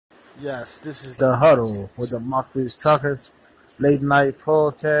Yes, this is the huddle with the Marcus Tuckers late night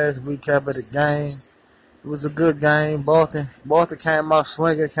podcast recap of the game. It was a good game. Boston came out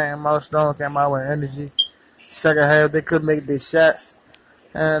swinging, came out strong, came out with energy. Second half they could make their shots,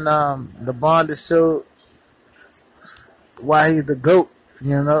 and the bond that showed why he's the goat.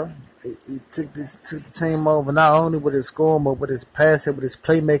 You know, he took the team over not only with his scoring but with his passing, with his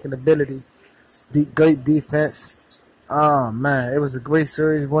playmaking ability, great defense. Oh man, it was a great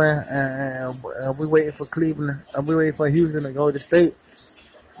series win, and we waiting for Cleveland. We waiting for Houston to go to state,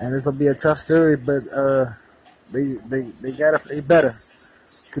 and this will be a tough series. But they gotta play better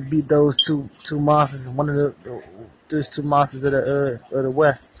to beat those two monsters. One of those two monsters of the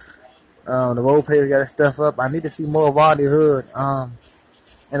West. The role players got to step up. I need to see more of Rodney Hood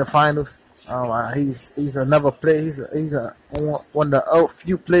in the finals. He's another player. He's one of the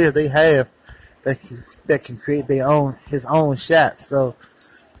few players they have that can create his own shots. So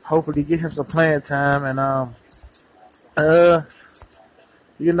hopefully get him some playing time. And uh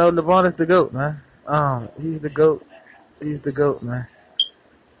LeBron is the goat, man. He's the goat. He's the goat, man.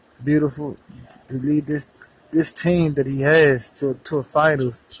 Beautiful to lead this team that he has to a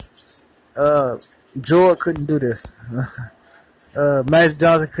finals. Uh, Jordan couldn't do this. Magic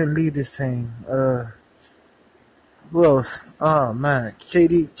Johnson couldn't lead this team. Who else? Oh man,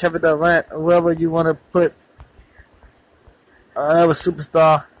 KD, Kevin Durant, whoever you want to put, have a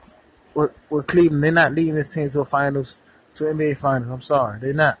superstar with Cleveland. They're not leading this team to a finals, to NBA finals. I'm sorry,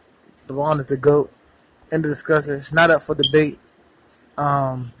 they're not. LeBron is the GOAT. End of discussion. It's not up for debate.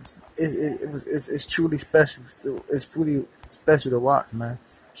 Um, it's truly special. It's pretty special to watch, man.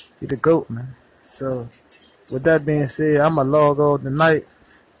 He's the GOAT, man. So with that being said, I'ma log on tonight.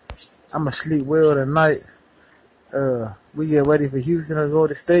 I'ma sleep well tonight. We get ready for Houston to go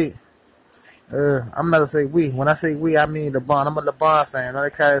to state. I'm not gonna say we. When I say we, I mean LeBron. I'm a LeBron fan, not a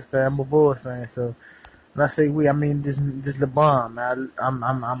Cavs fan. I'm a Bulls fan. So when I say we, I mean just LeBron. Man. I'm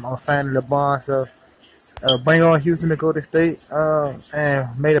a fan of LeBron. So bring on Houston to go to state.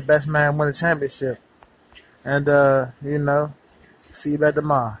 And may the best man win the championship. And see you back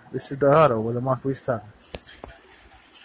tomorrow. This is the huddle with the Mark Reese talking.